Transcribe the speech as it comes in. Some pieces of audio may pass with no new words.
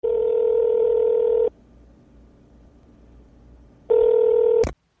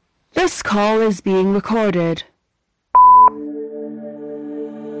call is being recorded.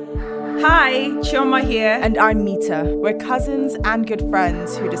 Hi, Chioma here. And I'm Mita. We're cousins and good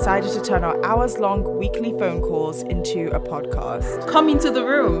friends who decided to turn our hours-long weekly phone calls into a podcast. Come into the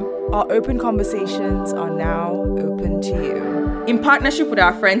room. Our open conversations are now open to you. In partnership with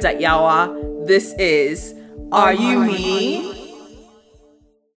our friends at Yawa, this is Are You Me?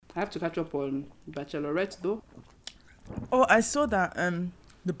 I have to catch up on Bachelorette though. Oh, I saw that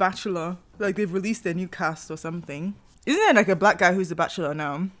The Bachelor, like they've released their new cast or something. Isn't there like a black guy who's the Bachelor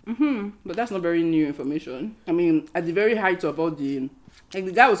now? But that's not very new information. I mean, at the very height of all the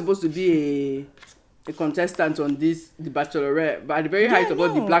guy was supposed to be a contestant on The Bachelorette, but at the very height of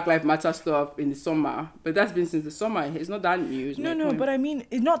all the Black Lives Matter stuff in the summer. But that's been since the summer. It's not that new. No, but I mean,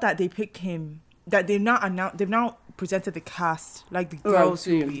 it's not that they picked him. That they've now presented the cast, like the girls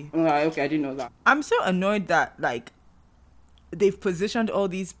who be. Okay, I didn't know that. I'm so annoyed that like they've positioned all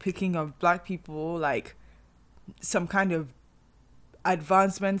these picking of black people like some kind of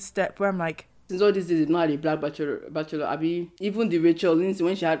advancement step where I'm like, since all this is not a black bachelor, Abby, even the Rachel Lindsay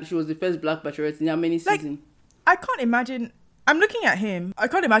when she was the first black bachelorette in how many seasons? I can't imagine. I'm looking at him. I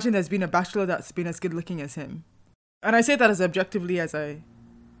can't imagine there's been a bachelor that's been as good looking as him, and I say that as objectively as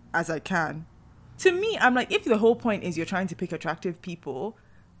I can. To me, I'm like, if the whole point is you're trying to pick attractive people,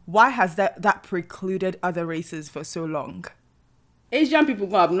 why has that precluded other races for so long? Asian people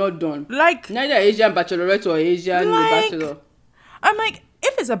have not done. Like, neither Asian bachelorette or Asian bachelor. I'm like,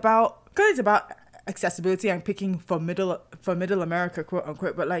 if it's about, because it's about accessibility and picking for middle America, quote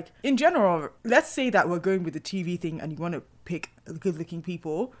unquote, but like, in general, let's say that we're going with the TV thing and you want to pick good-looking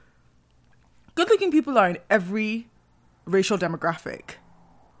people. Good-looking people are in every racial demographic.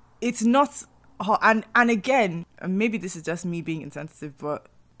 It's not... And again, maybe this is just me being insensitive, but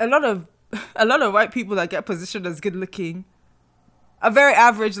a lot of white people that get positioned as good looking are very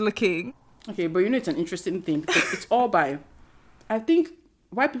average looking. Okay, but it's an interesting thing because it's all by. I think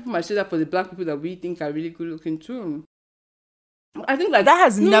white people might say that for the black people that we think are really good looking too. I think like that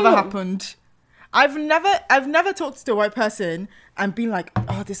has never happened. I've never talked to a white person and been like,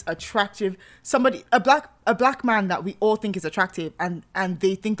 oh, this attractive somebody, a black man that we all think is attractive, and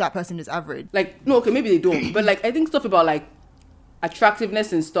they think that person is average. Like, no, okay, maybe they don't, but like I think stuff about like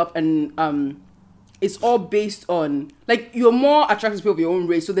attractiveness and stuff, and it's all based on like you're more attractive to people of your own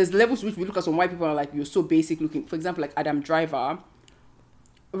race. So there's levels which we look at some white people are like, you're so basic looking. For example, like Adam Driver,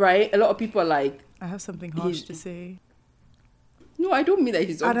 right? A lot of people are like, I have something harsh to say. No, I don't mean that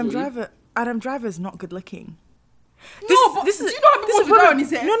he's ugly. Adam Driver is not good looking. Do you know how many people on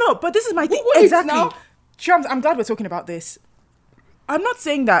his head? No, but this is my thing. Wait, exactly. Now? Shams, I'm glad we're talking about this. I'm not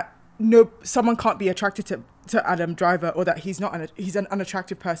saying that someone can't be attracted to Adam Driver or that he's an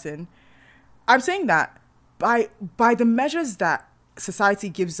unattractive person. I'm saying that by the measures that society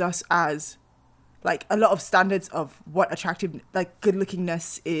gives us as like a lot of standards of what attractive, like good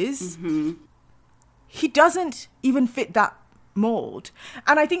lookingness is, he doesn't even fit that mold.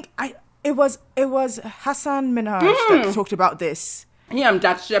 And I think it was Hassan Minhaj that talked about this. Yeah, I'm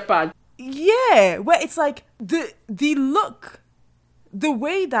Dax Shepard. Yeah, where it's like the look, the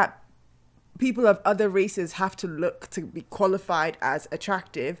way that people of other races have to look to be qualified as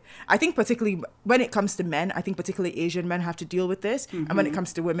attractive. I think particularly when it comes to men, I think particularly Asian men have to deal with this. And when it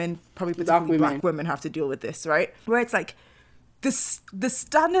comes to women, probably particularly black women have to deal with this, right? Where it's like the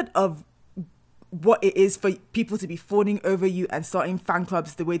standard of what it is for people to be fawning over you and starting fan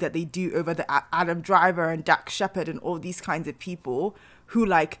clubs the way that they do over the Adam Driver and Dax Shepard and all these kinds of people who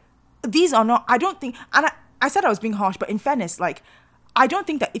like, these are not, I don't think, and I said I was being harsh, but in fairness, like, I don't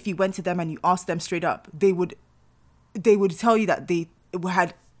think that if you went to them and you asked them straight up, they would tell you that they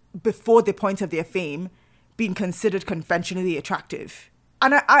had, before the point of their fame, been considered conventionally attractive.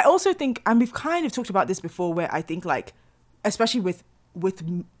 And I also think, and we've kind of talked about this before, where I think like, especially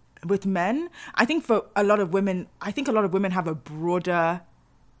with men, I think for a lot of women, have a broader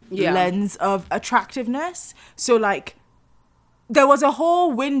lens of attractiveness. So like, there was a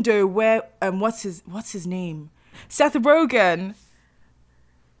whole window where what's his name? Seth Rogen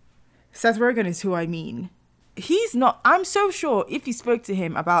is who I mean. He's not. I'm so sure if you spoke to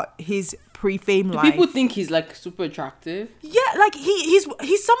him about his pre-fame life, people think he's like super attractive. Yeah, like he's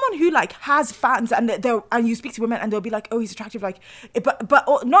someone who like has fans, and you speak to women and they'll be like, oh, he's attractive, like,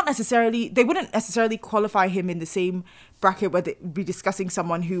 but not necessarily. They wouldn't necessarily qualify him in the same bracket where they'd be discussing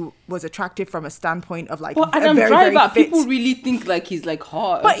someone who was attractive from a standpoint of like. But Adam Driver, people really think like he's like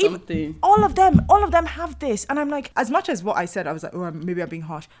hot or something. All of them have this, and I'm like, as much as what I said, I was like, oh, maybe I'm being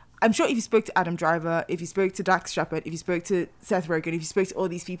harsh. I'm sure if you spoke to Adam Driver, if you spoke to Dax Shepard, if you spoke to Seth Rogen, if you spoke to all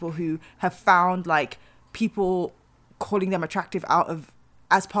these people who have found like people calling them attractive out of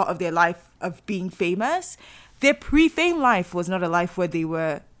as part of their life of being famous. Their pre-fame life was not a life where they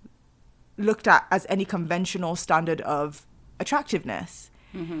were looked at as any conventional standard of attractiveness.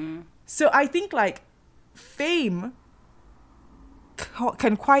 So I think like fame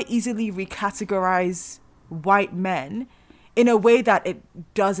can quite easily recategorize white men in a way that it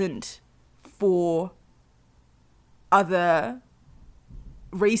doesn't for other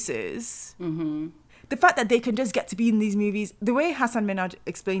races. The fact that they can just get to be in these movies, the way Hassan Minhaj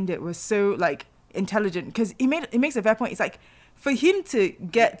explained it was so like intelligent, because it makes a fair point. It's like for him to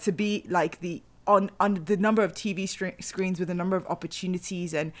get to be like on the number of TV screens with a number of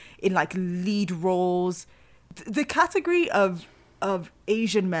opportunities and in like lead roles, the category of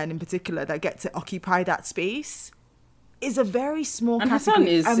Asian men in particular that get to occupy that space is a very small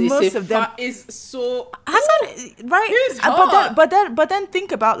category. And most of them is so Hassan, right? He's hard. But then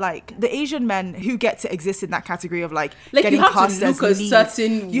think about like the Asian men who get to exist in that category of like getting you have cast to look as a leads.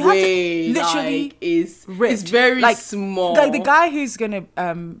 certain You have to way, literally like, is ripped. very like, small. Like the guy who's gonna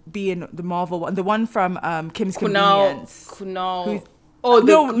be in the Marvel one, the one from Kim's Convenience. Kunal.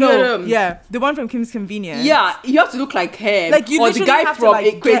 The one from Kim's Convenience. Yeah, you have to look like him. Like, you or the literally guy have to, from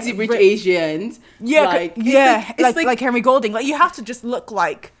like, Crazy get Rich ripped. Asians. It's like Henry Golding. Like you have to just look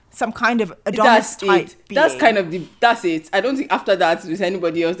like some kind of Adonis type being. That's kind of that's it. I don't think after that there's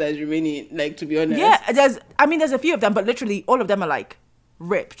anybody else that is remaining, like, to be honest. Yeah, there's a few of them, but literally all of them are like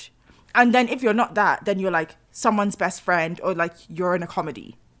ripped. And then if you're not that, then you're like someone's best friend, or like you're in a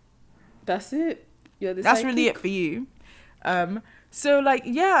comedy. That's it. You're the That's sidekick. really it for you. So like,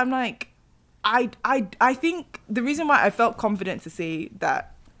 yeah, I'm like, I think the reason why I felt confident to say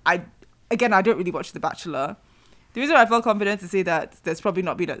that I don't really watch The Bachelor. The reason why I felt confident to say that there's probably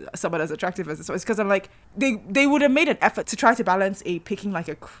not been someone as attractive as this one is because I'm like, they would have made an effort to try to balance picking like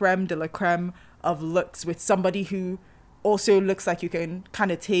a creme de la creme of looks with somebody who also looks like you can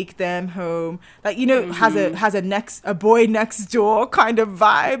kind of take them home, like, you know, has a boy next door kind of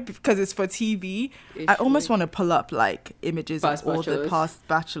vibe because it's for TV. I almost want to pull up like images of all the past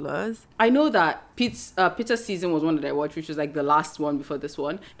Bachelors. I know that Peter's season was one that I watched, which was like the last one before this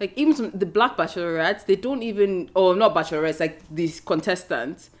one. Like even the Black Bachelorettes, they don't even, or not Bachelorettes, like these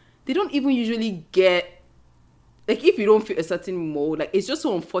contestants, they don't even usually get, like, if you don't fit a certain mold, like, it's just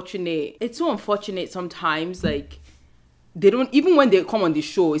so unfortunate. It's so unfortunate sometimes, like, they don't, even when they come on the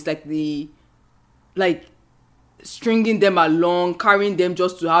show, it's like stringing them along, carrying them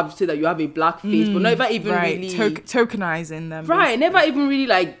just to say that you have a black face, but never even really tokenizing them. Right, never even really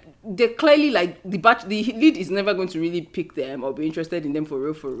like, they're clearly like the lead is never going to really pick them or be interested in them for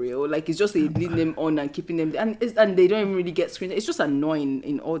real. Like, it's just leading them on and keeping them there, and they don't even really get screen. It's just annoying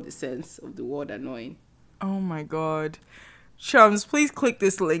in all the sense of the word, annoying. Oh my god, Chums, please click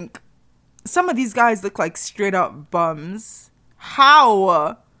this link. Some of these guys look like straight up bums.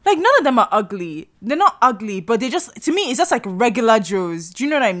 How? Like, none of them are ugly. They're not ugly, but they just, to me, it's just like regular Joes. Do you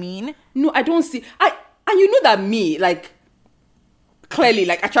know what I mean? No, I don't see. And you know that me, like, clearly,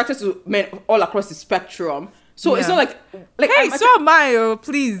 like, attracted to men all across the spectrum. So it's not like hey, so am I,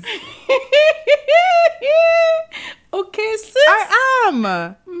 please. Okay, sis.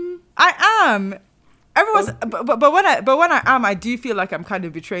 I am. Everyone's, but when I am, I do feel like I'm kind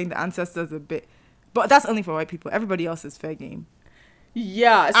of betraying the ancestors a bit. But that's only for white people. Everybody else is fair game.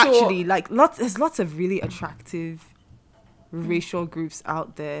 Yeah, so, actually, like, there's lots of really attractive racial groups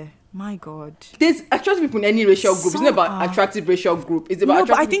out there. My God, there's attractive people in any racial group. It's not about attractive racial group. It's about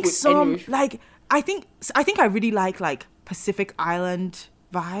attractive people in any racial. Like, I think I really like Pacific Island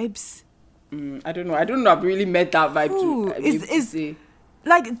vibes. I don't know. I've really met that vibe too.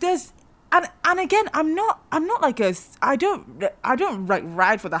 Like, there's. And again, I'm not like I don't like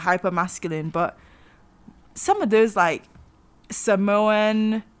ride for the hyper masculine, but some of those like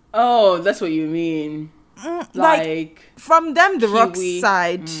Samoan. Oh, that's what you mean. Like from them, the rock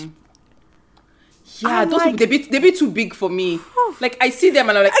side. Yeah, those like, people, they be too big for me. Like, I see them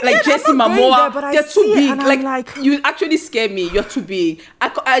and I'm like, again, like Jesse Momoa, they're too big. Like, you actually scare me. You're too big.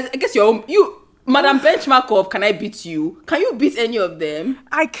 I guess you. Madam Benchmark can I beat you? Can you beat any of them?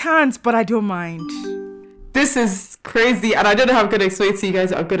 I can't, but I don't mind. This is crazy, and I don't know how I'm going to explain it to you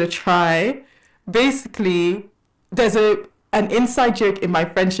guys. I'm going to try. Basically, there's an inside joke in my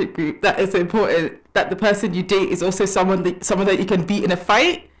friendship group that is important, that the person you date is also someone that you can beat in a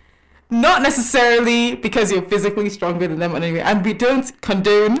fight. Not necessarily because you're physically stronger than them in any way. And we don't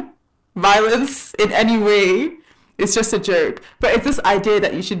condone violence in any way. It's just a joke. But it's this idea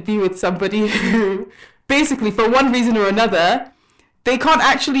that you should be with somebody who, basically, for one reason or another, they can't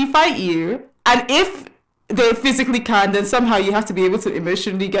actually fight you. And if they physically can, then somehow you have to be able to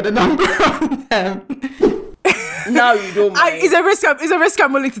emotionally get a number on them. now you don't mind. It's a risk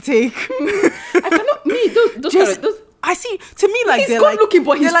I'm willing to take. I cannot. Me those Just- kind of, those, I see. To me, like He's they're good like looking,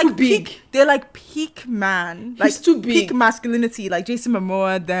 but he's they're like too big. They're like peak man. Like He's too big. Peak masculinity. Like Jason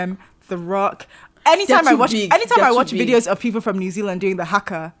Momoa, them, The Rock. Anytime They're I too watch, big. anytime They're I too watch big. videos of people from New Zealand doing the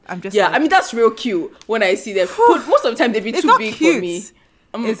haka, I'm just yeah, like, I mean that's real cute when I see them. But most of the time they be it's too not big cute. for me.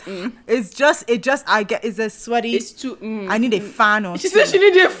 It's just I get it's a sweaty. It's too. I need a fan or She two. said she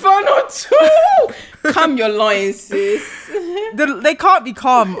needed a fan or two. Calm your loins, sis. They can't be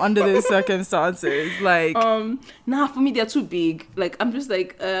calm under those circumstances. Like Nah, for me they're too big. Like I'm just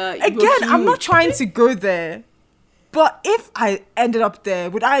like again, I'm not trying to go there, but if I ended up there,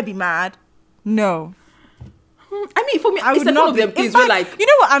 would I be mad? No. I mean, for me, I it's would like not one of be. them In things fact, where like you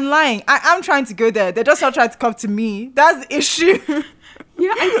know what? I'm lying. I am trying to go there. They're just not trying to come to me. That's the issue.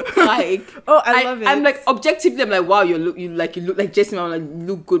 yeah, I think like Oh, I love it. I'm like objectively, I'm like wow, you look like Jason. I'm like you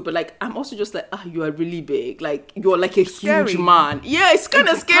look good, but like I'm also just like you are really big. Like you're like a Scary. huge man. Yeah, it's kind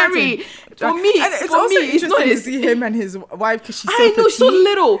of scary for me. And it's for also me, it's interesting not to as see him and his wife because she's so I know petite. so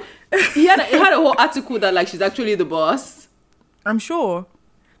little. He had a whole article that like she's actually the boss. I'm sure.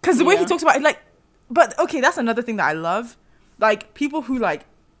 Because the way he Yeah. talks about it, like, but okay, that's another thing that I love. Like, people who, like,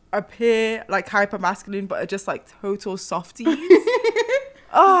 appear, like, hyper masculine, but are just, like, total softies.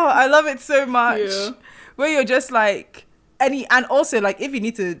 Oh, I love it so much. Yeah. Where you're just, like, and also, like, if you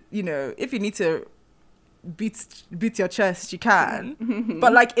need to beat your chest, you can.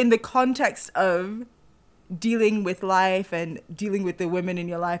 But, like, in the context of dealing with life and dealing with the women in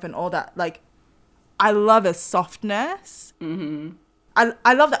your life and all that, like, I love a softness.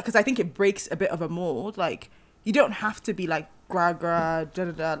 I love that because I think it breaks a bit of a mold. Like, you don't have to be like gra gra da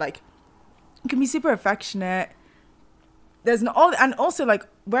da da. Like, you can be super affectionate. There's no all, and also like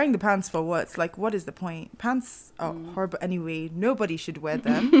wearing the pants for what? It's like, what is the point? Pants are horrible anyway. Nobody should wear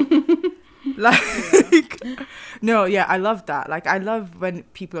them. Like, no, yeah, I love that. Like, I love when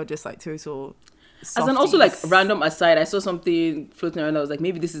people are just like total. As an also like softies. random aside, I saw something floating around. I was like,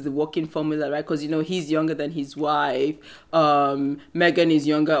 maybe this is the working formula, right? Because he's younger than his wife. Meghan is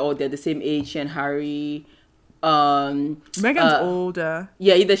younger, or they're the same age. She and Harry. Megan's older.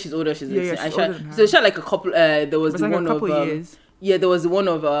 Yeah, either she's older, or she's Yeah, the yeah, same. she's older than So she had like a couple. There was It was the like a one couple of years. yeah, there was the one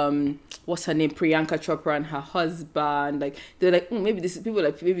of what's her name, Priyanka Chopra and her husband. Like they're like maybe this is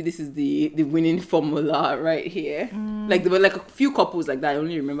the winning formula right here. Like there were like a few couples like that. I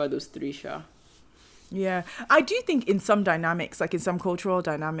only remember those three. Sure. Yeah, I do think in some dynamics, like in some cultural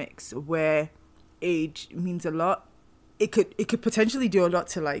dynamics where age means a lot, it could potentially do a lot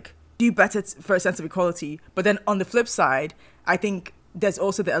to like do better for a sense of equality. But then on the flip side, I think there's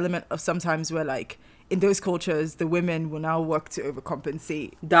also the element of sometimes where like in those cultures, the women will now work to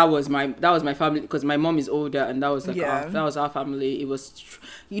overcompensate. That was my family because my mom is older and that was like Yeah. that was our family. It was for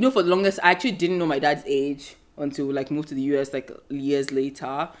the longest I actually didn't know my dad's age until like moved to the US like years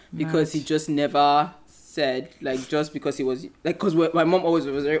later because he just never said like just because he was like because my mom always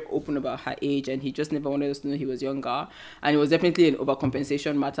was very open about her age and he just never wanted us to know he was younger and it was definitely an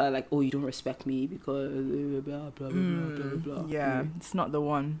overcompensation matter like oh you don't respect me because blah blah blah blah blah blah. Yeah, it's not the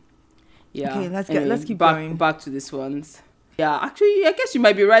one. Yeah. Okay, let's Anyway, keep back going. back to this ones. Yeah, actually I guess you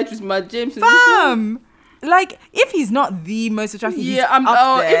might be right with Matt James in this one. Like if he's not the most attractive, he's Yeah, I'm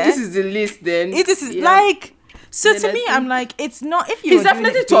up there. if this is the list then If this is yeah. like so Then to I me, think- I'm like it's not if you He's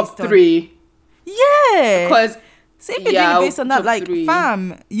definitely top 3 Yeah, because so if you're yeah, doing it based on that, top like, 3.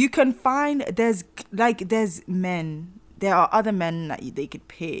 fam, you can find there's men. There are other men that they could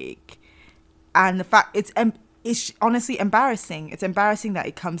pick, and the fact it's honestly embarrassing. It's embarrassing that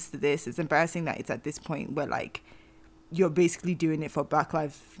it comes to this. It's embarrassing that it's at this point where like you're basically doing it for Black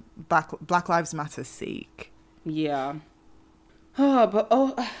Lives Matter's sake. yeah. But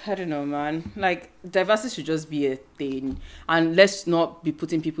I don't know, man. Like diversity should just be a thing, and let's not be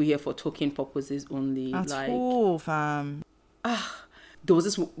putting people here for token purposes only. At like all, fam. there was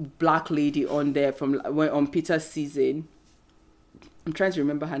this black lady on there on Peter's season. I'm trying to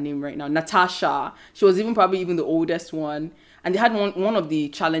remember her name right now. Natasha. She was probably even the oldest one. And they had one of the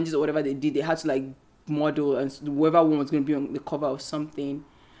challenges or whatever they did. They had to like model and whoever one was going to be on the cover of something.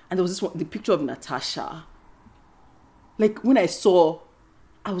 And there was this one, the picture of Natasha. Like when I saw,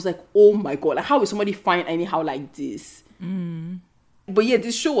 I was like, oh my God, like how will somebody find anyhow like this? But yeah,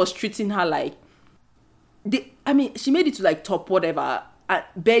 this show was treating her like, she made it to like top whatever.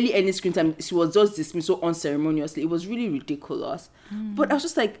 Barely any screen time. She was just dismissed so unceremoniously. It was really ridiculous. But I was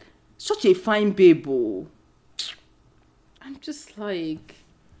just like, such a fine babe. Oh. I'm just like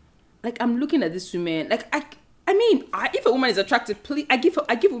I'm looking at this woman. Like if a woman is attractive, please, I give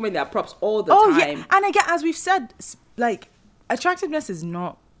women their props all the time. Yeah, and again, as we've said, like attractiveness is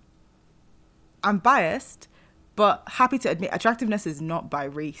not. I'm biased, But happy to admit, attractiveness is not by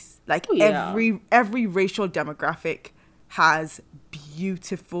race. Like Oh, yeah. every racial demographic has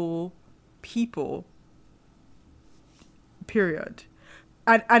beautiful people. Period.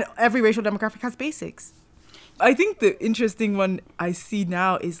 And every racial demographic has basics. I think the interesting one I see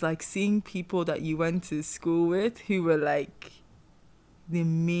now is like seeing people that you went to school with who were like the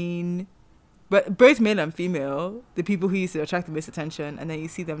main, but both male and female, the people who used to attract the most attention, and then you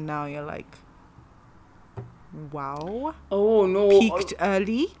see them now, you're like, wow, Oh no. peaked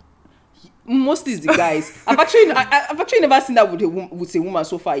early. Mostly it's the guys. I've actually never seen that with a woman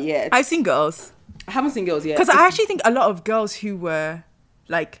so far yet. I've seen girls, I haven't seen girls yet. because I actually think a lot of girls who were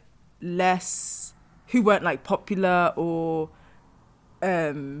like who weren't like popular or,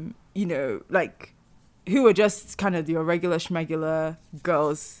 you know, like who were just kind of your regular schmegular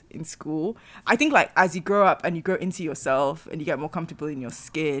girls in school. I think like as you grow up and you grow into yourself and you get more comfortable in your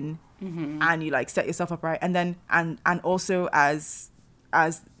skin and you like set yourself up right, and then and also as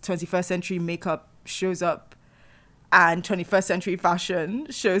 21st century makeup shows up and 21st century fashion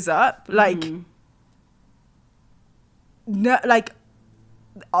shows up, like no, like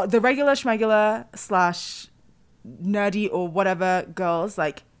the regular schmegular / nerdy or whatever girls,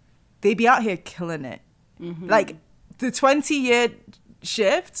 like they be out here killing it. Like the 20-year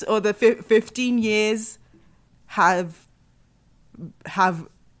shift or the 15 years have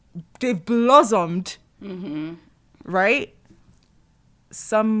they've blossomed, right?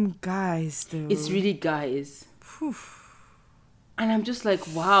 Some guys though, it's really guys. And I'm just like,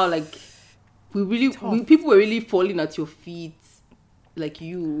 wow, like people were really falling at your feet, like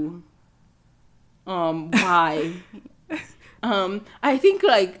you. Why? I think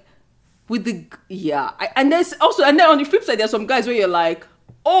like with the and then on the flip side, there's some guys where you're like,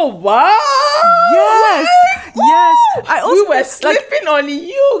 oh wow, yes. I also we were slipping on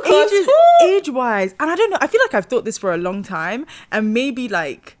you, age-wise, and I don't know, I feel like I've thought this for a long time, and maybe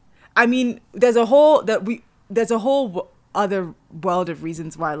like, I mean, there's a whole other world of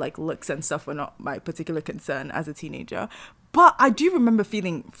reasons why like looks and stuff were not my particular concern as a teenager, but I do remember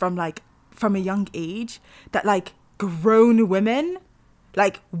feeling from a young age that like grown women,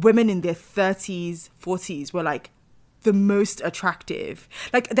 like women in their 30s 40s, were like the most attractive.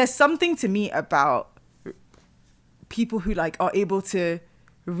 Like there's something to me about people who like are able to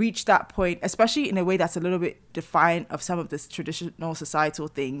reach that point, especially in a way that's a little bit defiant of some of this traditional societal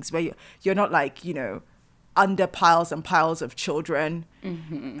things, where you're not like, you know, under piles and piles of children,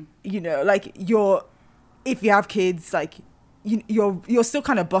 you know, like if you have kids, like you're still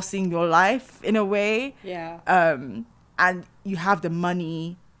kind of bossing your life in a way, and you have the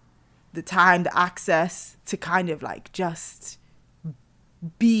money, the time, the access to kind of like just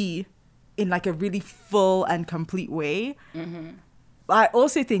be in like a really full and complete way. I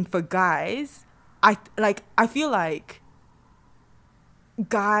also think for guys, I feel like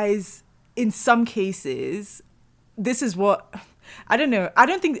guys in some cases, this is what, I don't know, I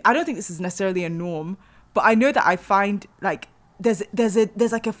don't think this is necessarily a norm, but I know that I find like there's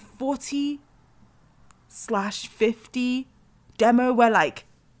like a 40/50 demo where like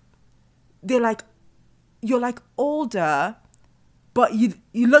they're like, you're like older, but you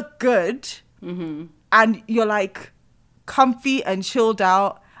look good, and you're like comfy and chilled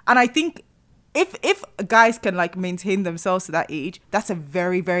out. And I think if guys can like maintain themselves to that age, that's a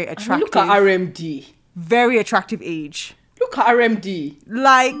very, very attractive. Look at RMD. Very attractive age. Look at RMD.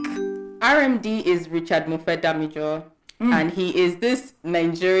 Like RMD is Richard Mofe-Damijo, and he is this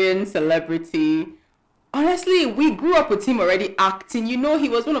Nigerian celebrity. Honestly, we grew up with him already acting. You know, he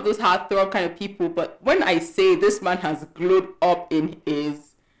was one of those heartthrob kind of people. But when I say this man has glowed up in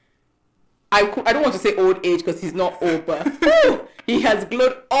his, I don't want to say old age because he's not old, but he has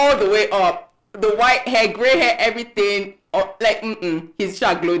glowed all the way up. The white hair, grey hair, everything. Like, he's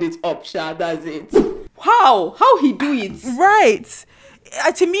glowed it up, that's it. Wow, how he do it? Right.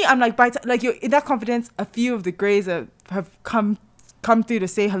 To me, I'm like, like you're in that confidence. A few of the greys have come through to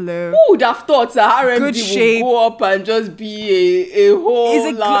say hello. Who would have thought that RMD Good shape. would go up and just be a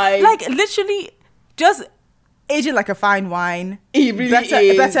whole like literally just aging like a fine wine. He really better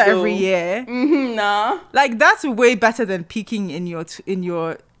is, every year. Nah. Like that's way better than peaking in your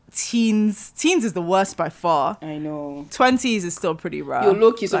teens. Teens is the worst by far. I know. 20s is still pretty rough. You're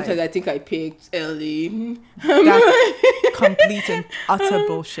low-key sometimes I think I picked early. That's complete and utter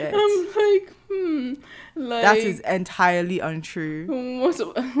bullshit. I'm like, like, that is entirely untrue.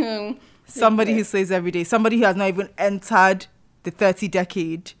 Somebody who slays every day. Somebody who has not even entered the 30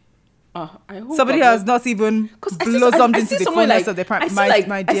 decade. I hope somebody who has not even blossomed into the fullness of their prime. I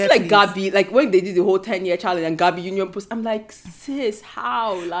feel like Gabby, like when they did the whole 10-year challenge and Gabby Union post, I'm like, sis,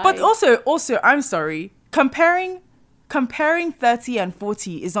 how? Like, but also, I'm sorry. comparing 30 and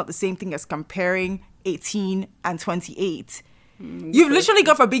 40 is not the same thing as comparing 18 and 28. You've literally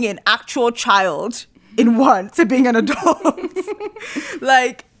gone from being an actual child in one to being an adult.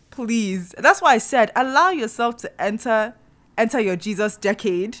 Like, please. That's why I said, allow yourself to enter your Jesus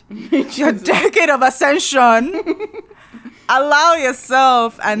decade, your decade of ascension. Allow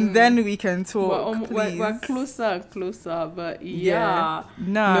yourself, and then we can talk. We're closer and closer, but yeah.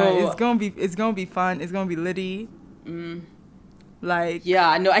 No, it's gonna be fun. It's gonna be litty. Like,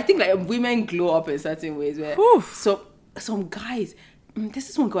 yeah, no, I think like women glow up in certain ways. Where so some guys. This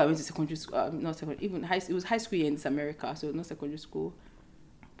is one girl I went to secondary school. Not secondary, even high. It was high school in America, so not secondary school.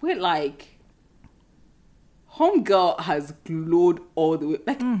 But like, homegirl has glowed all the way.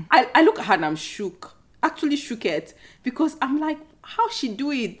 Like, I look at her and I'm shook. Actually shook it, because I'm like, how she do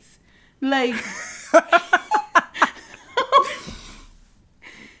it? Like,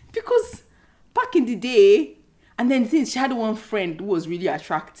 because back in the day, and then she had one friend who was really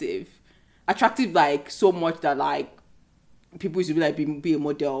attractive like so much that like people used to be like be a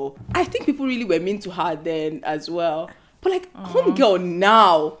model. I think people really were mean to her then as well. But like, homegirl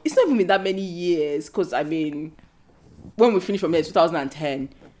now, it's not even been that many years, because I mean, when we finished from there, 2010.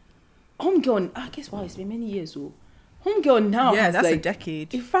 Homegirl, I guess, wow, it's been many years. So, homegirl now has that's like, a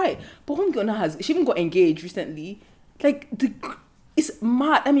decade. If right, but homegirl now she even got engaged recently. Like, it's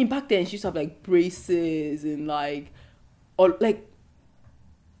mad. I mean, back then she used to have like braces and like, all like,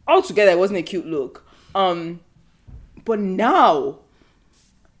 altogether it wasn't a cute look. But now,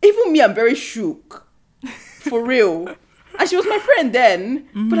 even me, I'm very shook, for real. And she was my friend then,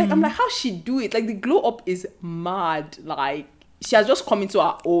 but like, I'm like, how she do it? Like, the glow up is mad. Like, she has just come into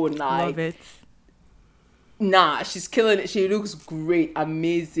her own. Like, love it. Nah, she's killing it. She looks great,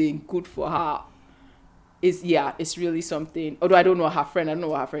 amazing, good for her. It's really something. Although I don't know her friend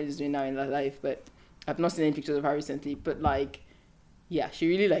is doing now in her life, but I've not seen any pictures of her recently. But like, yeah, she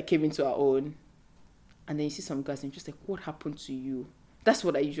really like came into her own. And then you see some guys and you're just like, what happened to you? That's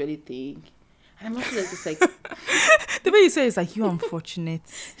what I usually think. And I'm also like, just like, the way you say it's like, you unfortunate.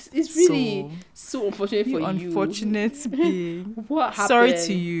 It's really so unfortunate for you. Unfortunate being. What happened? Sorry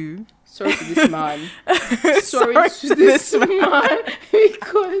to you. Sorry to this man. Sorry to this man.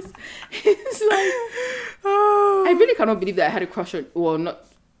 Because it's like, I really cannot believe that I had a crush on, well, not,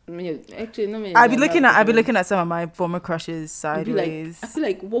 actually, not me. I'd be looking at some of my former crushes sideways. I feel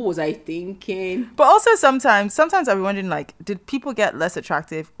like, what was I thinking? But also sometimes I'll be wondering, like, did people get less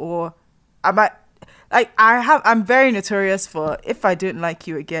attractive, or I'm very notorious for, if I don't like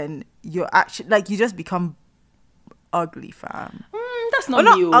you again, you're actually like, you just become ugly, fam. That's not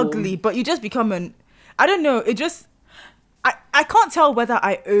not me. Ugly, but you just become I don't know, it just, I can't tell whether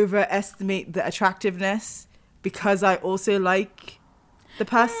I overestimate the attractiveness because I also like the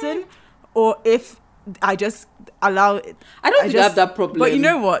person, or if I just allow it. I don't think I have that problem. But you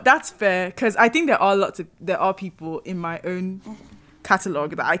know what? That's fair, because I think there are people in my own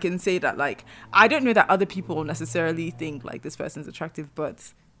catalogue that I can say that, like, I don't know that other people necessarily think like this person's attractive,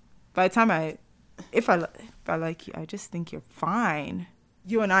 but by the time if I like you, I just think you're fine.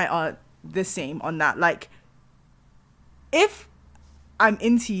 You and I are the same on that. Like, if I'm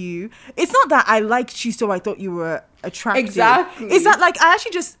into you, it's not that I liked you so I thought you were attractive. Exactly. It's that, like, I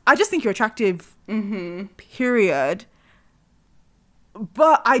just think you're attractive. Period.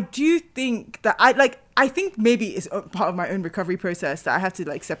 But I do think that I think maybe it's part of my own recovery process that I have to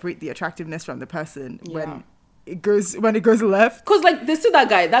like separate the attractiveness from the person when it goes left. Because like there's still that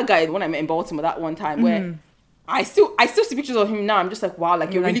guy when I met in Baltimore that one time where I still see pictures of him now. I'm just like, wow,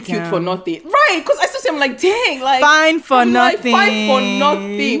 like you're really like, cute for nothing, right? Because I still see him like, dang, like fine for nothing. Like, fine for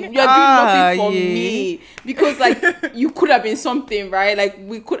nothing. You're doing nothing for me, because like you could have been something, right? Like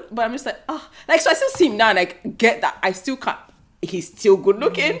we could, but I'm just like, like, so I still see him now and like get that. I still can't. He's still good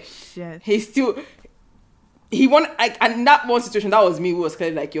looking. Shit. He won, like, and that one situation, that was me, who was kind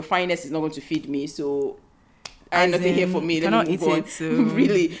of like, your fineness is not going to feed me, so I ain't nothing here for me. Let me move on. So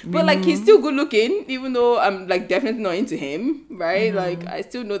really. But like, he's still good looking, even though I'm like definitely not into him, right? Like, I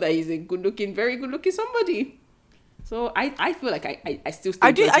still know that he's a good looking, very good looking somebody. So I feel like I still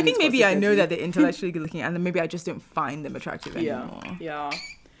I think maybe I know that they're intellectually good looking, and then maybe I just don't find them attractive anymore. Yeah.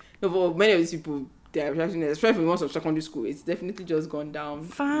 No, but many of these people, their attractiveness, especially from ones of secondary school, it's definitely just gone down.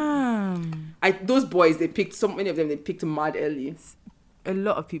 Fam. Those boys, so many of them, they picked mad early. A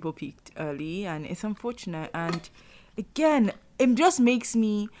lot of people peaked early, and it's unfortunate. And again, it just makes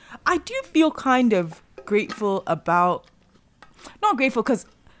me, I do feel kind of grateful about, not grateful because,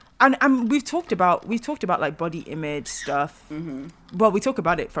 and we've talked about like body image stuff. Well, we talk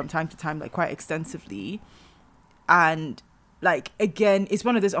about it from time to time, like quite extensively. And like, again, it's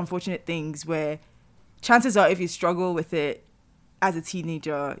one of those unfortunate things where chances are if you struggle with it as a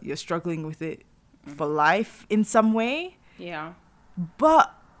teenager, you're struggling with it for life in some way. Yeah.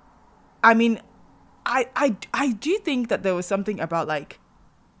 But I mean, I do think that there was something about like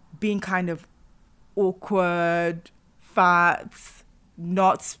being kind of awkward, fat,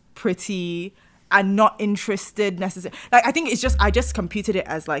 not pretty, and not interested necessarily. Like, I think it's just, I just computed it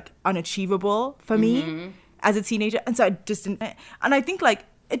as like unachievable for me as a teenager. And so I just didn't, and I think like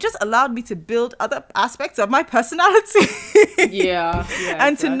it just allowed me to build other aspects of my personality. Yeah.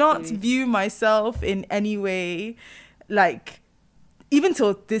 And to not view myself in any way, like, even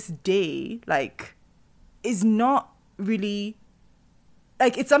till this day, like, is not really,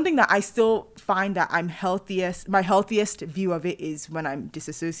 like, it's something that I still find that I'm healthiest, my healthiest view of it is when I'm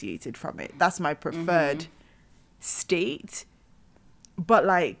disassociated from it. That's my preferred state. But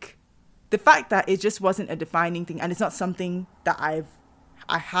like, the fact that it just wasn't a defining thing, and it's not something that I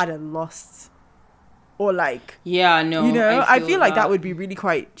hadn't lost, or like, yeah, no, you know, I feel like that would be really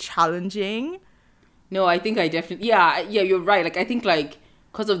quite challenging. No, I think I definitely, yeah, you're right. Like, I think like,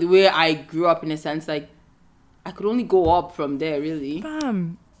 because of the way I grew up, in a sense, like, I could only go up from there, really.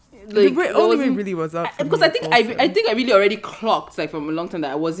 Bam. Like, The only way really was up for because me I think also. I think I really already clocked, like, from a long time,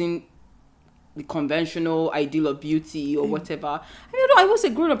 that I wasn't the conventional ideal of beauty or whatever. I mean, I was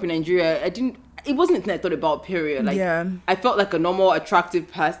growing up in Nigeria. It wasn't anything I thought about, period. Like, Yeah. I felt like a normal, attractive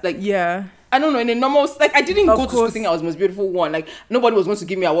person. Like, Yeah. I don't know, in a normal, like, I didn't Of go to school course. thinking I was the most beautiful one. Like, nobody was going to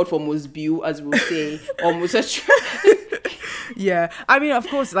give me an award for most beautiful, as we'll say, or most Yeah. I mean, of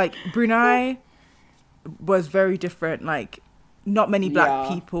course, like, Brunei was very different. Like, not many black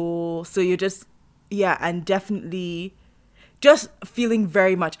Yeah. people. So you're just, yeah, and definitely just feeling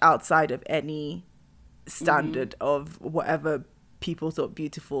very much outside of any standard of whatever people thought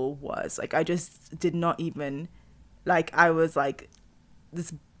beautiful was. Like, I just did not even, like, I was like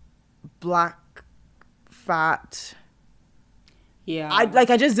this black, fat, Yeah.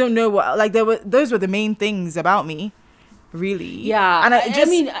 I just don't know what, like, those were the main things about me, really. Yeah, And I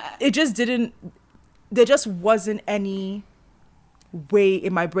mean, it just didn't, there just wasn't any way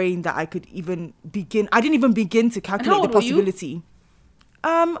in my brain that I could even begin. I didn't even begin to calculate the old were you? possibility.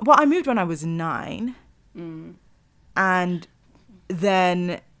 Well, I moved when I was 9. And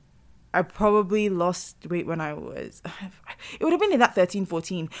then I probably lost weight when I was, it would have been in that 13,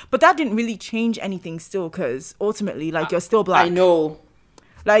 14. But that didn't really change anything still, because ultimately, like, you're still black. I know.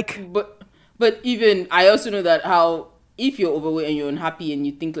 Like, But even, I also know that how, if you're overweight and you're unhappy and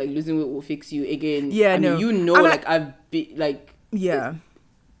you think like losing weight will fix you, again, Yeah, I mean, no. you know, And like, I've been, like, yeah.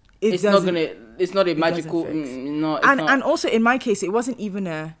 it's not a magical, fix. and Also, in my case, it wasn't even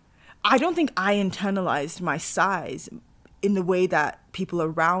I don't think I internalized my size in the way that people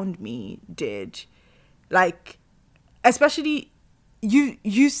around me did. Like, especially,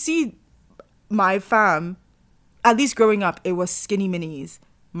 you see my fam, at least growing up, it was skinny minis.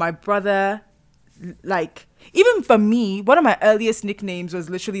 My brother, like, even for me, one of my earliest nicknames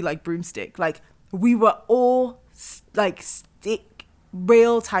was literally like broomstick. Like, we were all like stick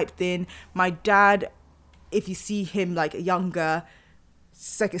rail type thin. My dad, if you see him like younger,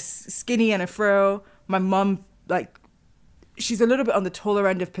 it's like a skinny and a fro. My mum, like, she's a little bit on the taller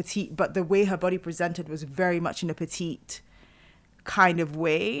end of petite, but the way her body presented was very much in a petite kind of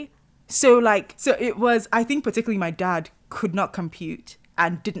way. So it was, I think particularly my dad could not compute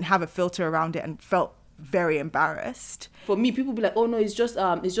and didn't have a filter around it and felt very embarrassed. for me, people be like, oh no, it's just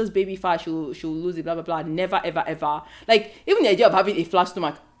baby fat, she'll lose it, blah blah blah. Never ever ever. Like, even the idea of having a flat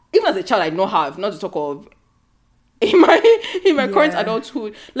stomach, even as a child, I not have, not to talk of in my current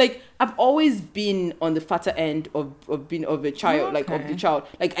adulthood. Like, I've always been on the fatter end of being of a child, like of the child.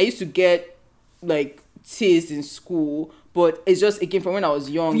 Like, I used to get like teased in school, but it's just, again, from when I was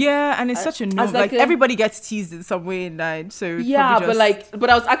young. Yeah, and it's such a no. as Like, like everybody gets teased in some way in life. So it's yeah, probably but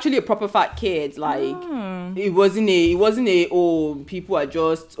I was actually a proper fat kid. Like, it wasn't a oh, people are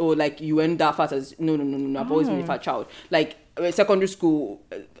just, oh, like, you weren't that fat as no. I've always been a fat child. Like, secondary school,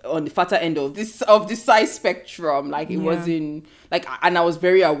 on the fatter end of this size spectrum. Like, it wasn't like, and I was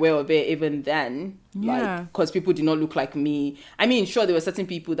very aware of it even then. Yeah. Like, because people did not look like me. I mean, sure, there were certain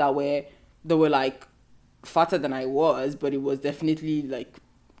people that were like fatter than I was, but it was definitely like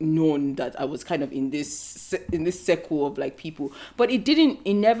known that I was kind of in this circle of like people. But it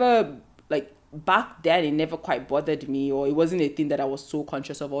never, like, back then, it never quite bothered me, or it wasn't a thing that I was so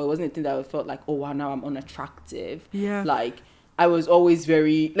conscious of, or it wasn't a thing that I felt like, oh wow, now I'm unattractive. Yeah. Like, I was always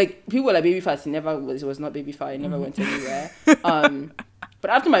very, like, people were like baby fat. It was not baby fat. It never went anywhere.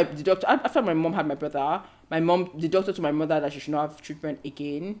 But after my mom had my brother, the doctor told my mother that she should not have treatment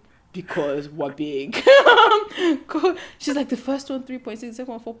again. because we're big. She's like, the first one 3.6, the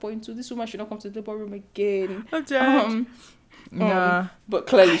second one 4.2. This woman should not come to the labor room again. I'm dead. Nah. But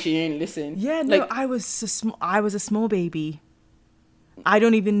clearly she didn't listen. Yeah, no, Like, I was a small baby. I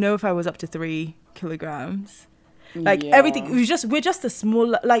don't even know if I was up to 3 kilograms. Like yeah. everything, we're just a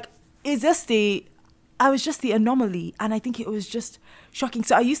small, like, I was just the anomaly, and I think it was just shocking.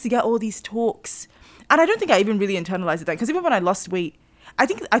 So I used to get all these talks, and I don't think I even really internalized it then, because even when I lost weight, I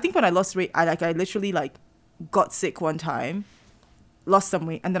think when I lost weight, I literally like got sick one time, lost some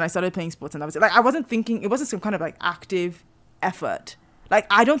weight, and then I started playing sports, and I was like, I wasn't thinking, it wasn't some kind of like active effort. Like,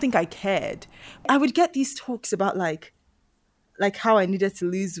 I don't think I cared. I would get these talks about like how I needed to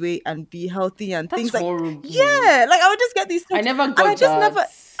lose weight and be healthy and That's things like, horrible. yeah, like I would just get these talks. I never and got I just that. never,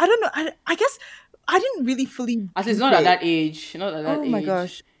 I don't know, I guess I didn't really fully At least get not at it. that age. Not at that age. Oh my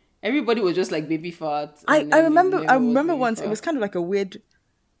gosh. Everybody was just like baby fat. I and then remember never was baby once fat. it was kind of like a weird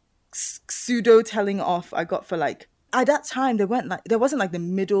pseudo telling off I got for like, at that time there wasn't like the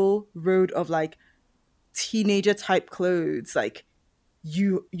middle road of like teenager type clothes, like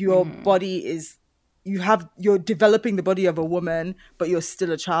your body is, you're developing the body of a woman but you're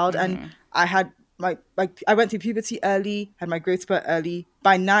still a child. And I had I went through puberty early, had my growth spurt early.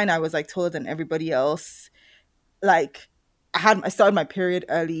 By 9 I was like taller than everybody else. Like I started my period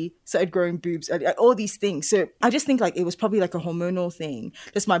early, started growing boobs early, like, all these things. So I just think like it was probably like a hormonal thing,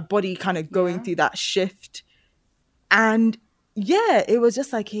 just my body kind of going through that shift. And yeah, it was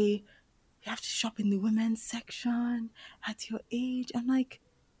just like, hey, you have to shop in the women's section at your age. I'm like,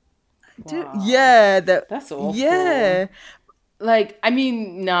 dude, Wow. yeah, That's awful. yeah. Like, I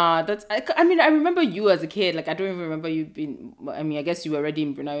mean, nah, I mean, I remember you as a kid. Like, I don't even remember you being, I mean, I guess you were already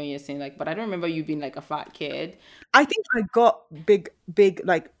in Brunei when you're saying, like, but I don't remember you being, like, a fat kid. I think I got big,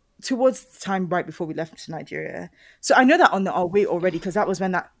 like towards the time right before we left to Nigeria. So I know that on our way already, because that was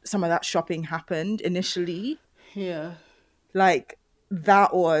when some of that shopping happened initially. Yeah. Like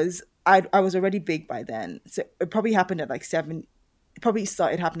that was, I was already big by then. So it probably happened at like 7. It probably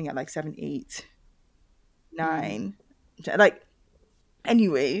started happening at like 7, 8, 9. Like,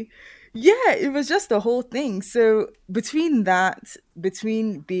 anyway, yeah, it was just the whole thing. So between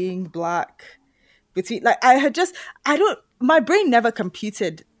being black, like my brain never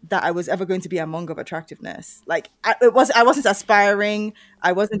computed that I was ever going to be a monk of attractiveness. Like I wasn't aspiring,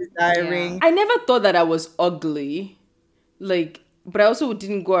 I wasn't desiring. I never thought that I was ugly. Like, but I also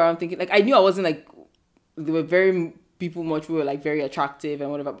didn't go around thinking, like, I knew I wasn't like, there were very people much who were like very attractive and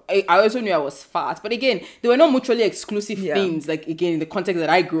whatever. I also knew I was fat, but again, they were not mutually exclusive things. Like, again, in the context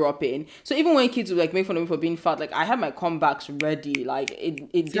that I grew up in. So even when kids would like make fun of me for being fat, like I had my comebacks ready. Like it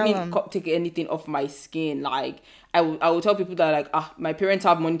didn't take anything off my skin. Like I would tell people that like, my parents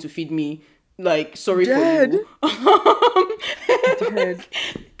have money to feed me. Like, sorry for you.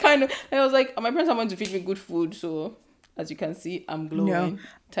 Kind of. I was like, my parents have money to feed me good food, so as you can see, I'm glowing.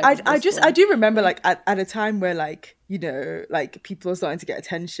 No. I do remember like at a time where like, you know, like people are starting to get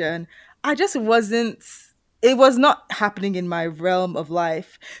attention. I just wasn't, it was not happening in my realm of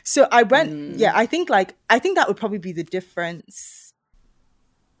life. So I went, I think that would probably be the difference.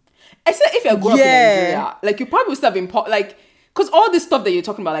 Except if you're growing up in Nigeria, like you probably would have been like, because all this stuff that you're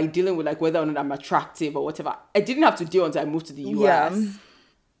talking about, like dealing with like whether or not I'm attractive or whatever, I didn't have to deal until I moved to the US. Yeah.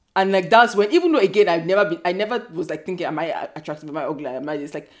 And like that's when, even though again I never was like thinking, am I attractive, am I ugly, am I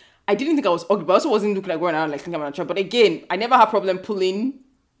just like, I didn't think I was ugly, but I also wasn't looking like going around like thinking I'm attractive. But again, I never had problem pulling,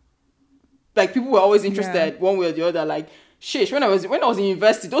 like people were always interested one way or the other. Like shish, when I was in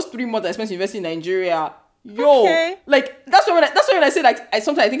university, those 3 months I spent in university in Nigeria, like that's when I say like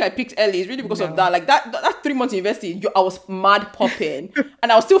sometimes I think I picked early. It's really because of that. Like that 3 months in university, I was mad popping,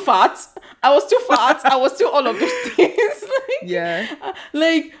 and I was still fat. I was still all of those things.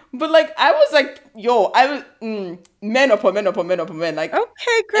 Like, but like I was like, I was men upon men. Like,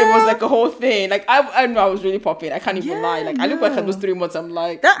 okay, girl. It was like a whole thing. Like I know I was really popping. I can't even lie. Like I look back at those 3 months, I'm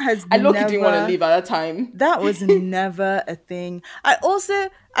like, I didn't want to leave at that time. That was never a thing.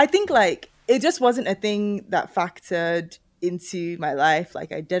 I think like it just wasn't a thing that factored into my life.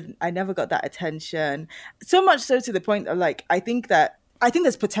 Like I never got that attention. So much so to the point of like, I think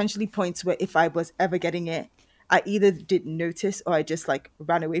there's potentially points where if I was ever getting it, I either didn't notice or I just like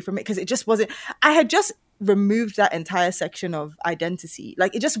ran away from it, because it just wasn't, I had just removed that entire section of identity.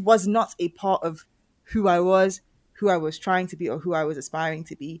 Like it just was not a part of who I was trying to be, or who I was aspiring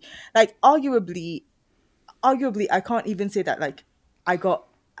to be. Like arguably, I can't even say that like I got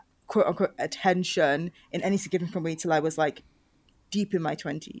quote unquote attention in any significant way till I was like deep in my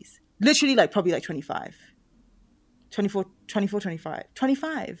 20s. Literally like probably like 25.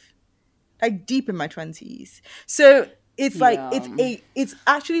 Like deep in my 20s. So it's like Yeah. it's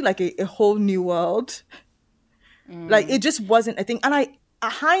actually like a whole new world. Like it just wasn't a thing. And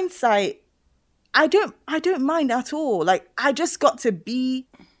hindsight, I don't mind at all. Like I just got to be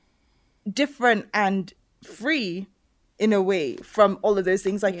different and free in a way from all of those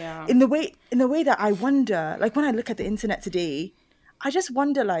things. Like Yeah. in the way that I wonder, like when I look at the internet today, I just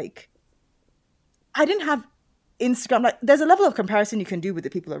wonder, like, I didn't have Instagram. Like there's a level of comparison you can do with the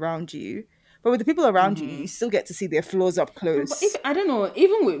people around you, but with the people around you, you still get to see their flaws up close. But I don't know.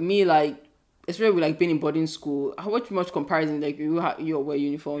 Even with me, like, especially with like being in boarding school, how much comparison? Like you wear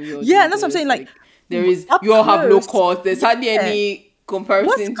uniform. Yeah, and that's what I'm saying, like, there is up you all have low close, cost. There's hardly yeah. any comparison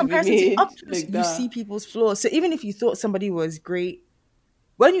What's to comparison be to made. up close? Like You that. see people's flaws. So even if you thought somebody was great,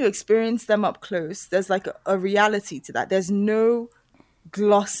 when you experience them up close, there's like a reality to that. There's no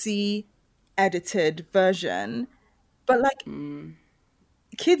glossy, edited version. But like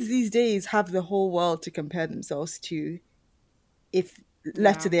kids these days have the whole world to compare themselves to if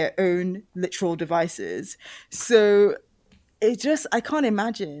left to their own literal devices. So I can't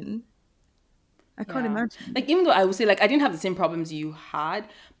imagine. Yeah. Like even though I would say like I didn't have the same problems you had,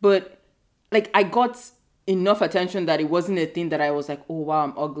 but like I got enough attention that it wasn't a thing that I was like, oh wow,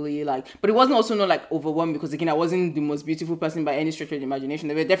 I'm ugly. Like, but it wasn't also not like overwhelming because again I wasn't the most beautiful person by any stretch of the imagination.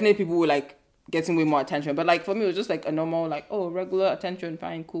 There were definitely people who were like getting way more attention, but like for me it was just like a normal like, oh, regular attention,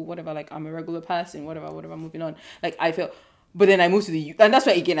 fine, cool, whatever. Like I'm a regular person, whatever, moving on. Like I felt. But then I moved to the U, and that's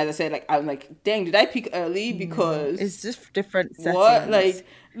why again, as I said, like I'm like, dang, did I peak early? Because it's just different settings.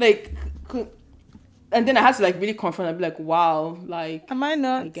 what, and then I had to like really confront and be like, wow, like am I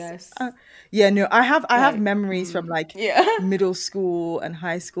not? I guess. Yeah, no, I have Like, memories from like yeah. middle school and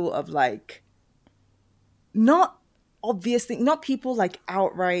high school of like not people like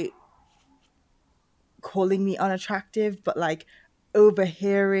outright calling me unattractive, but like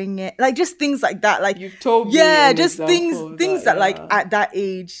overhearing it, like just things like that. Like You've told me yeah, an just example of things that like yeah. at that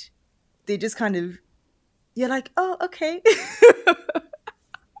age, they just kind of you're like, oh, okay.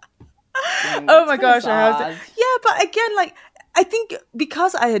 Oh my gosh, I have to. Yeah, but again, like I think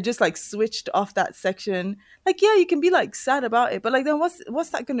because I had just like switched off that section, like yeah, you can be like sad about it, but like then what's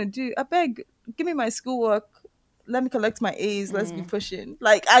that gonna do? I beg, give me my schoolwork, let me collect my A's, let's be pushing.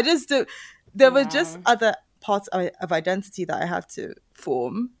 Like I just do. There were just other parts of identity that I had to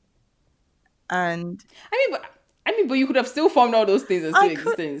form, and I mean, but you could have still formed all those things and still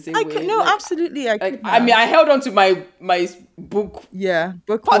existed in the same way. I could, no, like, absolutely, I could. I mean, I held on to my book yeah,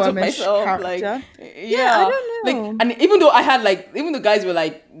 part of bookwormish myself, character. like Yeah, I don't know. Like, and even though I had like, even though guys were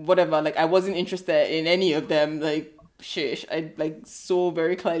like, whatever, like I wasn't interested in any of them, like shish, I like so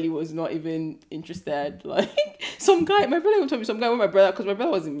very clearly was not even interested. Like some guy, my brother even told me some guy with my brother, because my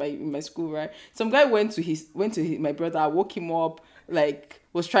brother was in my school, right? Some guy went to my brother, I woke him up, like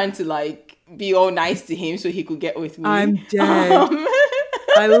was trying to like be all nice to him so he could get with me. I'm dead.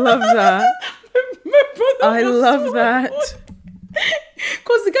 I love that. My brother I was love so that.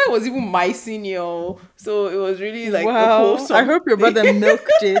 because the guy was even my senior, so it was really like a Wow. wholesome I hope your brother thing. milked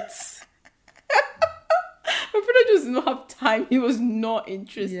it. My brother just did not have time. He was not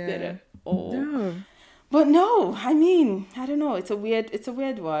interested Yeah. at all. No. But no, I mean, I don't know. It's a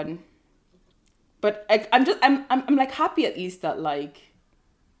weird one. But I'm like happy at least that like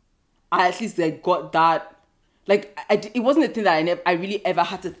I at least like got that. Like it wasn't a thing that I really ever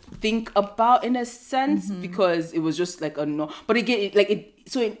had to think about in a sense, because it was just like a no. But again,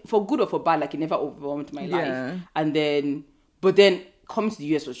 for good or for bad, like it never overwhelmed my Yeah. life. And then, but then coming to the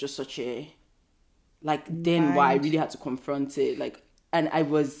US was just such a like then why I really had to confront it. Like, and I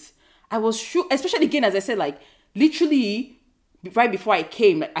was sure, especially again, as I said, like literally right before I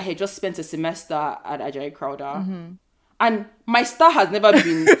came, like I had just spent a semester at Ajayi Crowder. And my star has never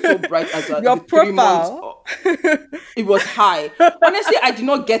been so bright as Your the 3 months. profile. It was high. Honestly, I did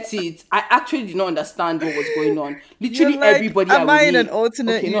not get it. I actually did not understand what was going on. Literally, You're like, everybody. am I in would an meet-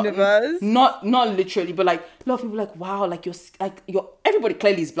 alternate universe? Not literally, but like a lot of people were like, wow, like you're everybody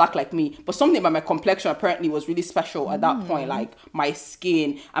clearly is black like me, but something about my complexion apparently was really special at that point. Like my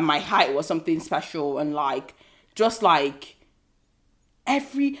skin and my height was something special, and like just like. I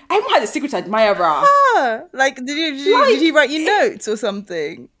even had a secret admirer. Ah, like did he write you notes or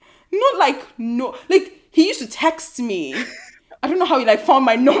something? Not like no, like he used to text me. I don't know how he like found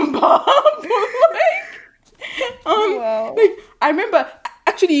my number, but Wow. like I remember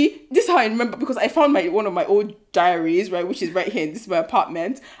actually this is how I remember, because I found one of my old diaries, right, which is right here. This is my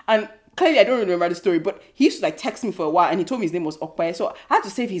apartment, and clearly I don't really remember the story, but he used to like text me for a while, and he told me his name was Okwe, so I had to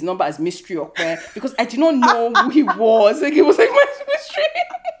save his number as Mystery Okwe because I did not know who he was. Like it was like my mystery.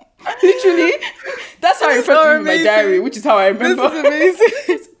 Literally, that's how I This is refer so to him in my amazing. diary, which is how I remember. This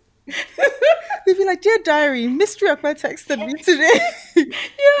is amazing. They'd be like, "Dear diary, Mystery Akbar texted me today."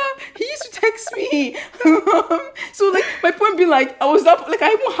 Yeah, he used to text me. So like my point being like I was up like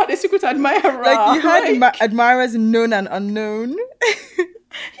I even had a secret admirer. Like you had Like, admirers known and unknown.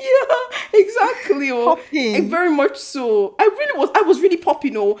 yeah, exactly. Oh, Popping. very much so. I was really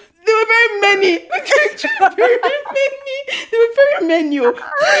popping. Oh, there were very many. Like, very many. There were very many. Oh,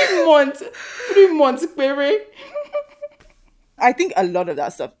 3 months, baby. I think a lot of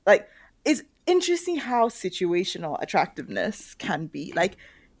that stuff, like, it's interesting how situational attractiveness can be. Like,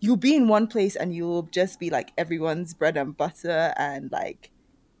 you'll be in one place and you'll just be like everyone's bread and butter, and like,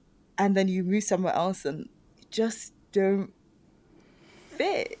 and then you move somewhere else and you just don't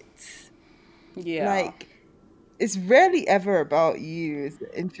fit. Yeah. Like, it's rarely ever about you. It's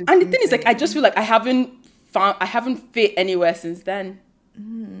the interesting And the thing is, like, I thing. just feel like I haven't fit anywhere since then.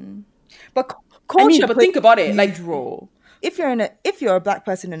 But culture but plays think about a it, like- huge role. If you're a black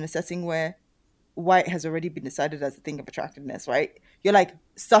person in a setting where white has already been decided as a thing of attractiveness, right? You're like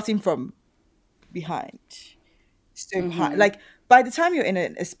starting from behind. So behind. Like by the time you're in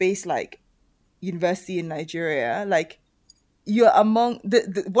a space like university in Nigeria, like you're among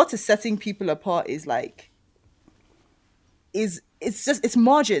the what is setting people apart is like it's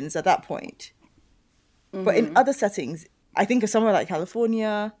margins at that point. But in other settings, I think of somewhere like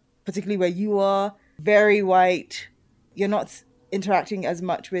California, particularly where you are, very white, you're not interacting as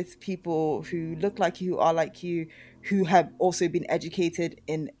much with people who look like you, who are like you, who have also been educated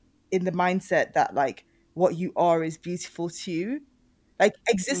in the mindset that like what you are is beautiful to you. Like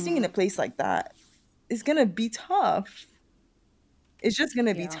existing in a place like that is gonna be tough. It's just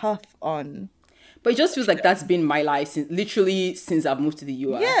gonna be Yeah. tough on. But it just feels like that's been my life since I've moved to the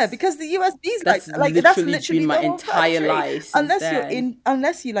US. Yeah, because the US, these That's like that's literally literally been my the whole entire country. life since Unless then.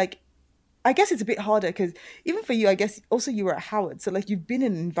 unless you like, I guess it's a bit harder because even for you, I guess also you were at Howard, so like you've been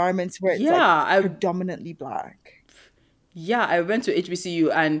in environments where it's Yeah, like predominantly black. Yeah, I went to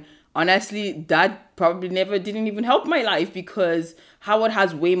HBCU, and honestly, that probably didn't even help my life, because Howard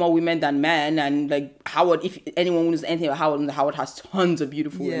has way more women than men, and like Howard, if anyone knows anything about Howard has tons of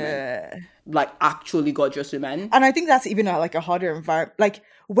beautiful women, Yeah, like actually gorgeous women. and I think that's even like a harder environment. Like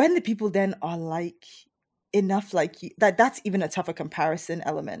when the people then are like enough like you, that's even a tougher comparison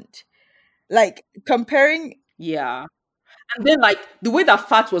element. Like comparing. Yeah, and then like the way that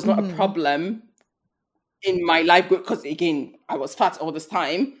fat was not a Mhm. problem in my life, because again, I was fat all this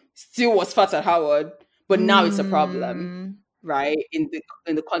time, still was fat at Howard, but now it's a problem, right? In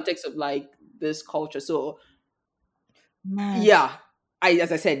the context of like this culture. So Mad. yeah,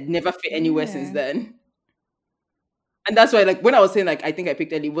 as I said, never fit anywhere since Yeah. then. And that's why, like, when I was saying like I think I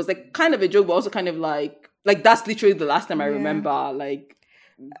picked Ellie, it was like kind of a joke, but also kind of like that's literally the last time I Yeah. remember like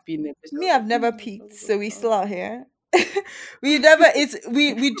being there. Me, I've never peaked, so we still out here. We never. It's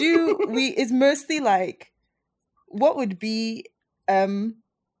we do we. It's mostly like what would be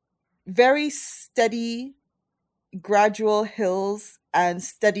very steady, gradual hills and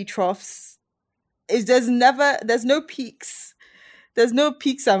steady troughs. There's no peaks. There's no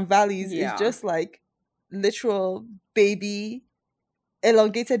peaks and valleys. Yeah. It's just like literal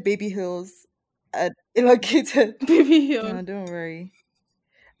elongated baby hills and elongated. Baby Hill. No, don't worry.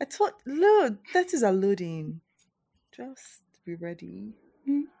 I thought, look, that is a loading. Just be ready.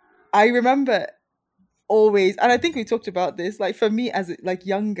 I remember always, and I think we talked about this. Like for me, as like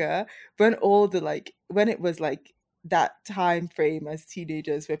younger, when it was like that time frame as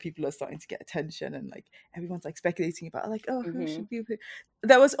teenagers where people are starting to get attention and like everyone's like speculating about like, oh, who should be who?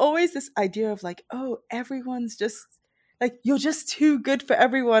 There was always this idea of like, oh, everyone's just like, you're just too good for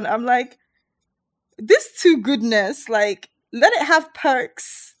everyone. I'm like, this too goodness, like let it have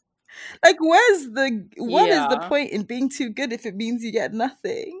perks. Like what is the Yeah. point in being too good if it means you get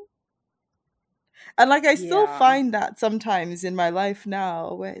nothing? And like I still Yeah. find that sometimes in my life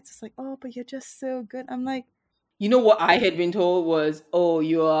now where it's just like, oh, but you're just so good. I'm like, You know what I had been told was, oh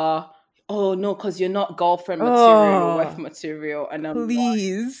no, because you're not girlfriend material or wife material, and I'm like,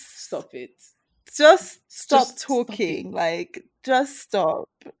 please stop it, just stop Just stop talking. it. Like just stop.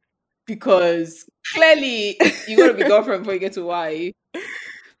 because clearly you gotta be girlfriend before you get to wife,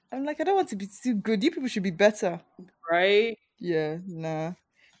 I'm like, I don't want to be too good. You people should be better. right? Yeah, nah.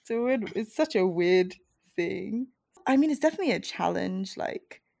 It's such a weird thing. I mean, it's definitely a challenge.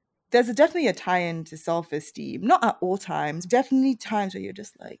 Like, there's definitely a tie-in to self-esteem. Not at all times. Definitely times where you're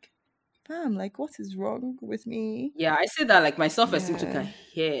just like, fam, like, what is wrong with me? Yeah, I say that like my self-esteem took a Yeah.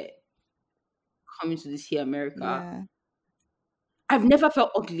 hit coming to this here America. Yeah. I've never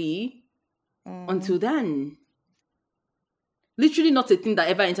felt ugly until then. Literally not a thing that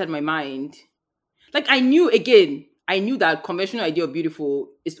ever entered my mind. Like I knew, again, I knew that conventional idea of beautiful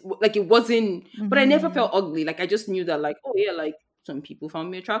is like, it wasn't, but I never felt ugly. Like, I just knew that, like, oh yeah, like some people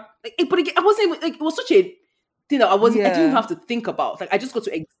found me attractive. Like, but again, I wasn't even, like, it was such a thing that I didn't even have to think about. Like, I just got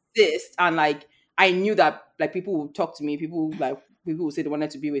to exist, and like I knew that like people would talk to me, people would say they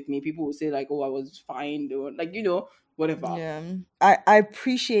wanted to be with me, people would say like, oh, I was fine, or like, you know, whatever. Yeah, I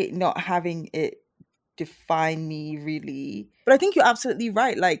appreciate not having it define me really, but I think you're absolutely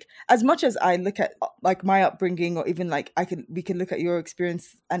right. Like, as much as I look at like my upbringing, or even like we can look at your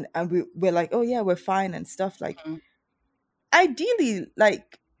experience, and we're like, oh yeah, we're fine and stuff. Like, ideally,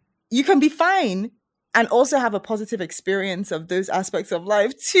 like, you can be fine and also have a positive experience of those aspects of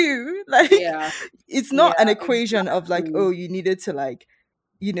life too. Like, it's not an equation of like, oh, you needed to like,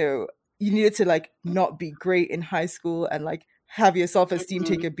 you know, you needed to like not be great in high school and like have your self-esteem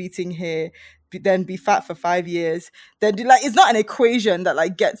take a beating here, then be fat for 5 years, then do like, it's not an equation that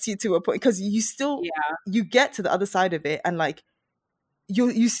like gets you to a point, because you still you get to the other side of it, and like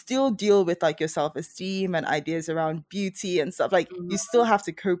you still deal with like your self-esteem and ideas around beauty and stuff. Like, you still have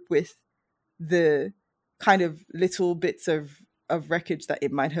to cope with the kind of little bits of wreckage that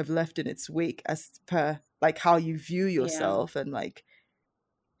it might have left in its wake, as per like how you view yourself and like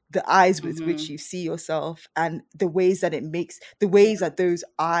the eyes with which you see yourself, and the ways that those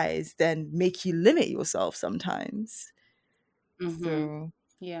eyes then make you limit yourself sometimes. So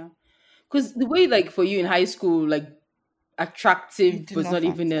yeah, because the way like for you in high school, like attractive was not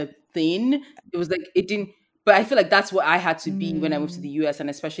even a thing. It was like, it didn't, but I feel like that's what I had to be when I moved to the US, and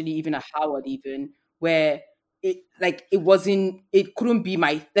especially even at Howard, even where it couldn't be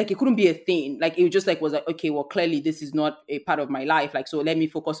a thing. Like, it just like was like, okay, well, clearly this is not a part of my life. Like, so let me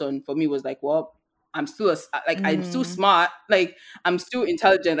focus on, for me was like, well, I'm still I'm still smart. Like, I'm still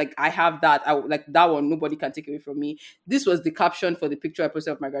intelligent. Like, I have that. Like that one, nobody can take away from me. This was the caption for the picture I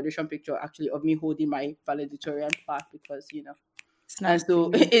posted of my graduation picture, actually, of me holding my valedictorian plaque, because, you know. And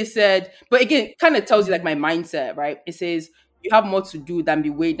so it said, but again, it kind of tells you like my mindset, right? It says, you have more to do than be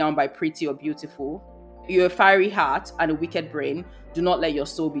weighed down by pretty or beautiful. You're a fiery heart and a wicked brain. Do not let your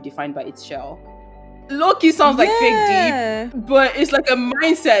soul be defined by its shell. Low-key sounds like fake deep, but it's like a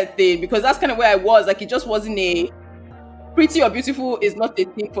mindset thing, because that's kind of where I was. Like, it just wasn't a pretty or beautiful is not a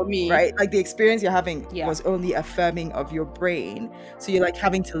thing for me. Right? Like, the experience you're having was only affirming of your brain. So you're like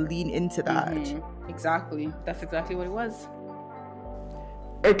having to lean into that. Exactly. That's exactly what it was.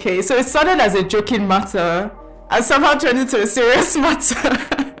 Okay, so it started as a joking matter and somehow turned into a serious matter.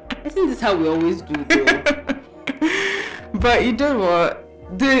 Isn't this how we always do, though? But you know what?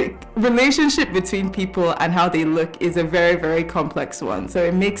 The relationship between people and how they look is a very, very complex one. So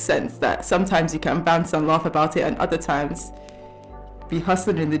it makes sense that sometimes you can bounce and laugh about it, and other times be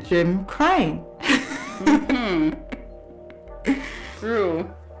hustling in the gym crying. True.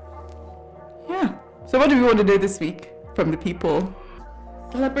 Yeah. So what do we want to know this week from the people?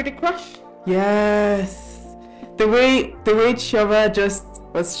 Celebrity crush? Yes. The way Chioma just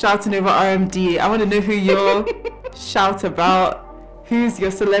was shouting over RMD, I want to know who you'll shout about. Who's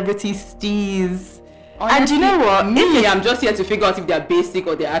your celebrity steez? Honestly, and you know what? Me, I'm just here to figure out if they're basic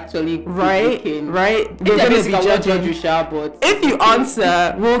or they're actually right. We're going to be judging. But if you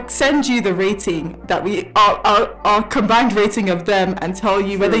answer, we'll send you the rating that our combined rating of them, and tell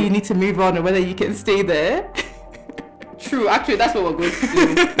you whether you need to move on or whether you can stay there. True. Actually, that's what we're going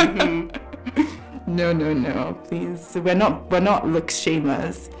to do. No, please. We're not look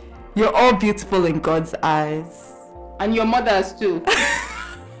shamers. You're all beautiful in God's eyes. And your mothers too.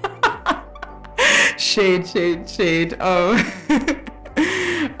 Shade. Oh.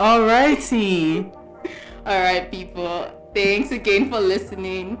 Alrighty. Alright, people. Thanks again for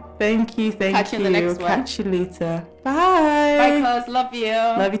listening. Thank you. Catch you in the next one. Catch you later. Bye. Bye, cuz. Love you.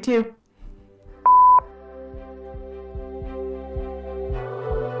 Love you too.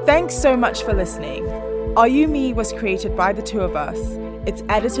 Thanks so much for listening. Are You Me was created by the two of us. It's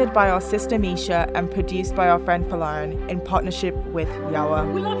edited by our sister Misha and produced by our friend Falarin in partnership with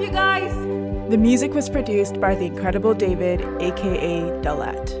Yawa. We love you guys. The music was produced by the incredible David, aka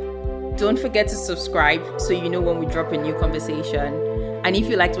Dalet. Don't forget to subscribe so you know when we drop a new conversation. And if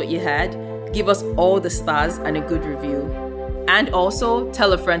you liked what you heard, give us all the stars and a good review. And also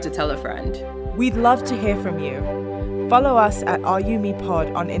tell a friend to tell a friend. We'd love to hear from you. Follow us at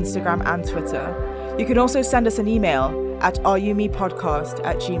RUMePod on Instagram and Twitter. You can also send us an email at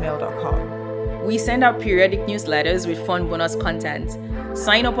RUMePodcast@gmail.com. We send out periodic newsletters with fun bonus content.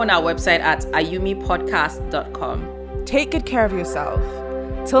 Sign up on our website at ayumipodcast.com. Take good care of yourself.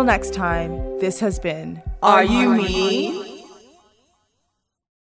 Till next time, this has been Are You Me?